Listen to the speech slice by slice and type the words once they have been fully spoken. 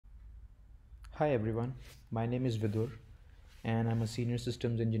Hi everyone, my name is Vidur and I'm a senior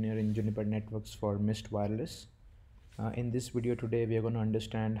systems engineer in Juniper Networks for Mist Wireless. In this video today we are going to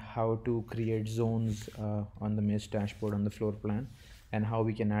understand how to create zones on the Mist dashboard on the floor plan and how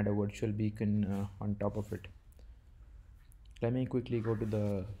we can add a virtual beacon on top of it. Let me quickly go to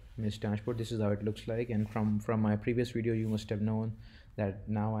the Mist dashboard. This is how it looks like, and from my previous video you must have known that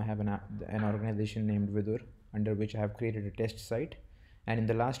now I have an organization named Vidur under which I have created a test site. And in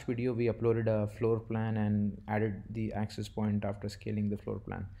the last video we uploaded a floor plan and added the access point after scaling the floor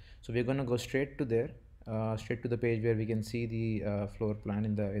plan. So we're going to go straight to there, straight to the page where we can see the floor plan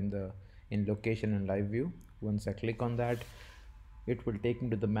in location and live view. Once I click on that, it will take me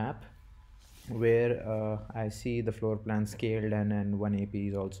to the map where I see the floor plan scaled and one AP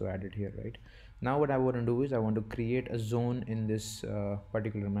is also added here. Right now what I want to do is I want to create a zone in this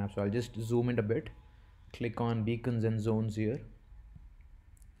particular map. So I'll just zoom in a bit, click on beacons and zones here,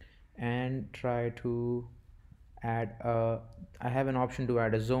 and try to add I have an option to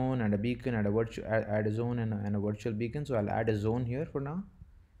add a zone and a beacon, add a zone and a virtual beacon. So I'll add a zone here for now.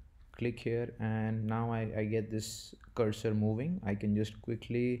 Click here, and now I get this cursor moving. I can just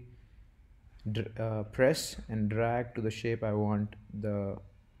quickly press and drag to the shape I want the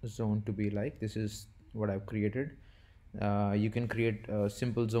zone to be like. This is what I've created. You can create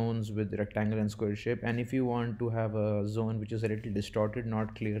simple zones with rectangle and square shape, and if you want to have a zone which is a little distorted,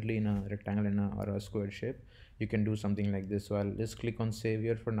 not clearly in a rectangle or a square shape, you can do something like this. So I'll just click on save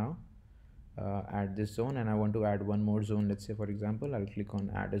here for now, add this zone, and I want to add one more zone. Let's say for example I'll click on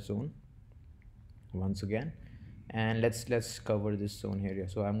add a zone once again, and let's cover this zone here.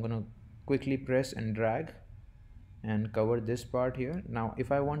 So I'm gonna quickly press and drag and cover this part here. Now if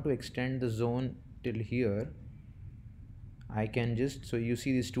I want to extend the zone till here, I can just, so you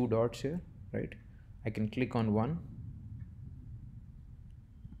see these two dots here, right? I can click on one.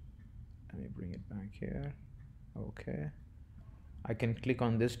 Let me bring it back here. Okay, I can click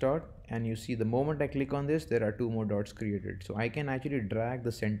on this dot, and you see the moment I click on this, there are two more dots created. So I can actually drag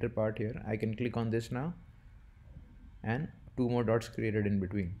the center part here. I can click on this now, and two more dots created in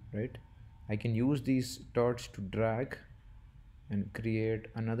between, right? I can use these dots to drag and create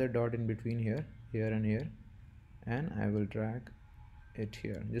another dot in between here, and here, and I will drag it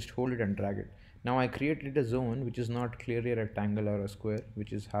here. Just hold it and drag it. Now I created a zone which is not clearly a rectangle or a square,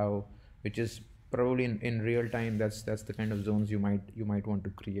 which is probably in real time that's the kind of zones you might want to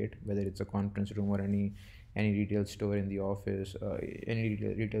create, whether it's a conference room or any retail store in the office, any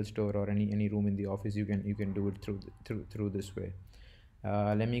retail store or any room in the office. You can do it through this way.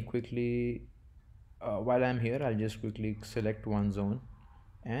 Let me quickly, while I'm here, I'll just quickly select one zone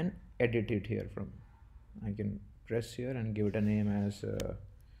and edit it here. From I can press here and give it a name as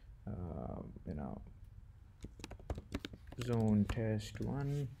zone test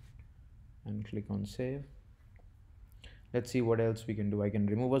 1 and click on save. Let's see what else we can do. I can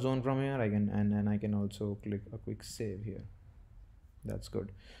remove a zone from here. I can also click a quick save here. That's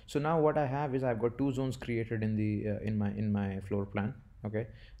good. So now what I have is I've got two zones created in the in my floor plan. Okay,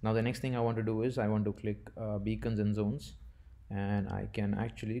 now the next thing I want to do is I want to click beacons and zones, and I can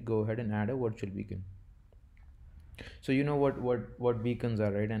actually go ahead and add a virtual beacon. So you know what beacons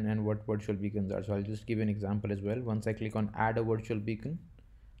are, right? And what virtual beacons are. So I'll just give you an example as well. Once I click on add a virtual beacon,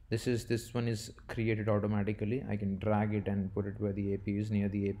 this one is created automatically. I can drag it and put it where the AP is, near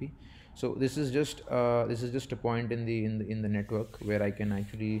the AP. So this is just a point in the network where I can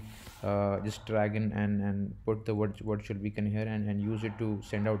actually just drag in and put the virtual beacon here and use it to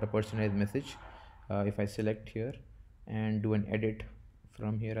send out a personalized message. If I select here and do an edit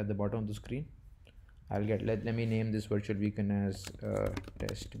from here at the bottom of the screen, I'll get, let me name this virtual beacon as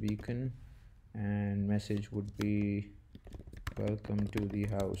test beacon, and message would be welcome to the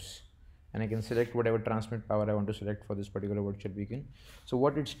house, and I can select whatever transmit power I want to select for this particular virtual beacon. So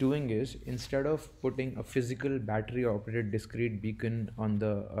what it's doing is, instead of putting a physical battery operated discrete beacon on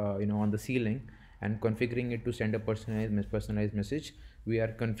the on the ceiling and configuring it to send a personalized message, we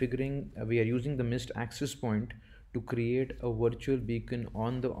are using the Mist access point to create a virtual beacon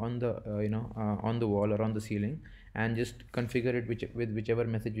on the wall or on the ceiling, and just configure it with whichever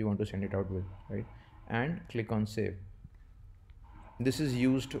message you want to send it out with, right? And click on save. This is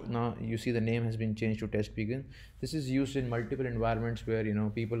used now. You see the name has been changed to test beacon. This is used in multiple environments where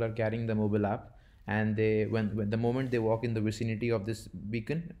people are carrying the mobile app, and when the moment they walk in the vicinity of this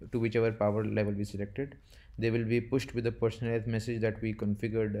beacon to whichever power level we selected, they will be pushed with a personalized message that we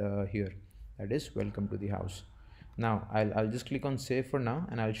configured here, that is welcome to the house. Now I'll just click on save for now,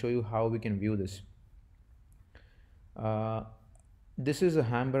 and I'll show you how we can view this. This is a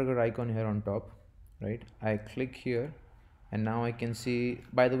hamburger icon here on top, right? I click here And now I can see,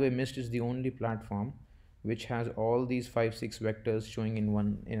 by the way, Mist is the only platform which has all these 5-6 vectors showing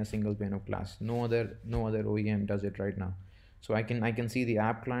in a single pane of glass. No other OEM does it right now. So I can see the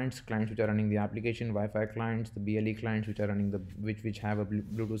app clients which are running the application, Wi-Fi clients, the BLE clients which are running the which have a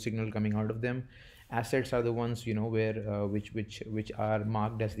Bluetooth signal coming out of them. Assets are the ones, where which are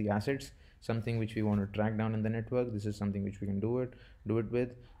marked as the assets, something which we want to track down in the network. This is something which we can do it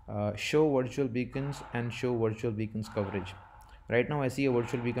with. Show virtual beacons and show virtual beacons coverage. Right now I see a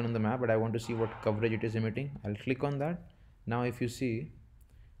virtual beacon on the map, but I want to see what coverage it is emitting. I'll click on that. Now if you see,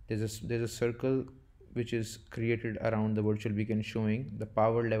 there's a circle which is created around the virtual beacon showing the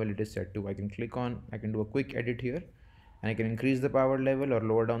power level it is set to. I can do a quick edit here, and I can increase the power level or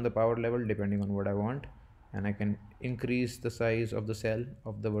lower down the power level depending on what I want, and I can increase the size of the cell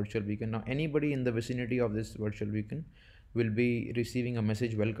of the virtual beacon. Now anybody in the vicinity of this virtual beacon will be receiving a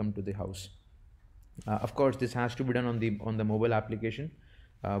message, welcome to the house. Of course this has to be done on the mobile application,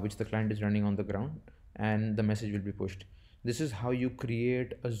 which the client is running on the ground, and the message will be pushed. This is how you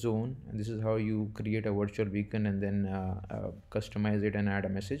create a zone, and this is how you create a virtual beacon, and then customize it and add a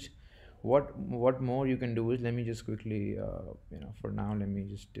message. What more you can do is, let me just quickly for now let me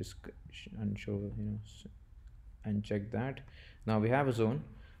just and show, and check that. Now we have a zone.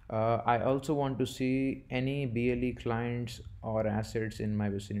 I also want to see any BLE clients or assets in my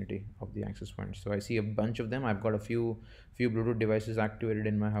vicinity of the access points. So I see a bunch of them. I've got a few Bluetooth devices activated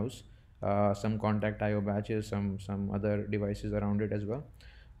in my house, some contact IO batches, some other devices around it as well.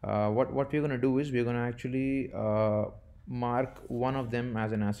 What we're going to do is we're going to actually mark one of them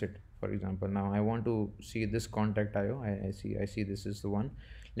as an asset. For example, now I want to see this contact IO. I see this is the one.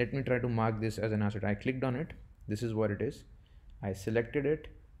 Let me try to mark this as an asset. I clicked on it. This is what it is. I selected it,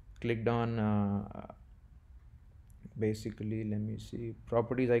 clicked on basically, let me see,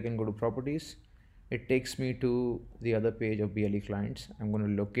 properties. I can go to properties. It takes me to the other page of BLE clients. I'm going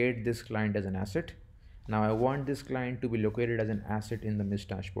to locate this client as an asset. Now I want this client to be located as an asset in the Mist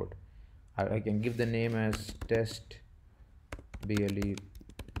dashboard. I can give the name as test BLE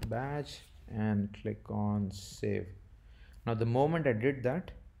badge and click on save. Now the moment I did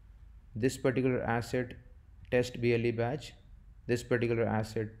that, this particular asset, test BLE badge, this particular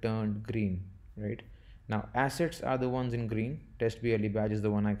asset turned green, right? Now assets are the ones in green. Test BLE badge is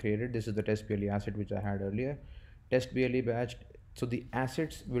the one I created. This is the test BLE asset which I had earlier. Test BLE badge. So the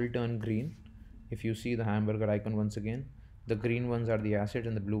assets will turn green. If you see the hamburger icon once again, the green ones are the assets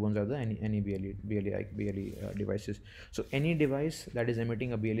and the blue ones are the any BLE devices. So any device that is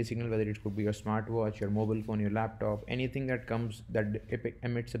emitting a BLE signal, whether it could be your smartwatch, your mobile phone, your laptop, anything that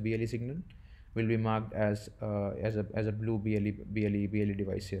emits a BLE signal will be marked as a blue BLE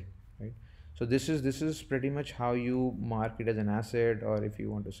device here, right? So this is pretty much how you mark it as an asset, or if you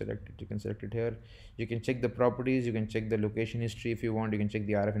want to select it, you can select it here. You can check the properties, you can check the location history if you want, you can check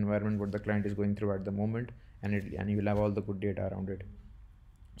the RF environment, what the client is going through at the moment, and you will have all the good data around it.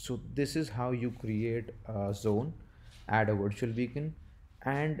 So this is how you create a zone, add a virtual beacon,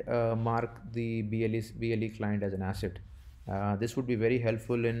 and mark the BLE client as an asset. This would be very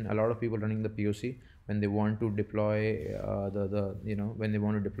helpful in a lot of people running the POC when they want to deploy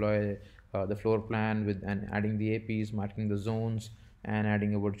the floor plan with and adding the APs, marking the zones, and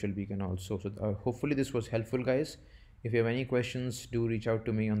adding a virtual beacon also. So hopefully this was helpful, guys. If you have any questions, do reach out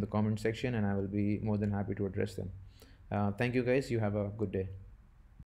to me on the comment section and I will be more than happy to address them. Thank you, guys. You have a good day.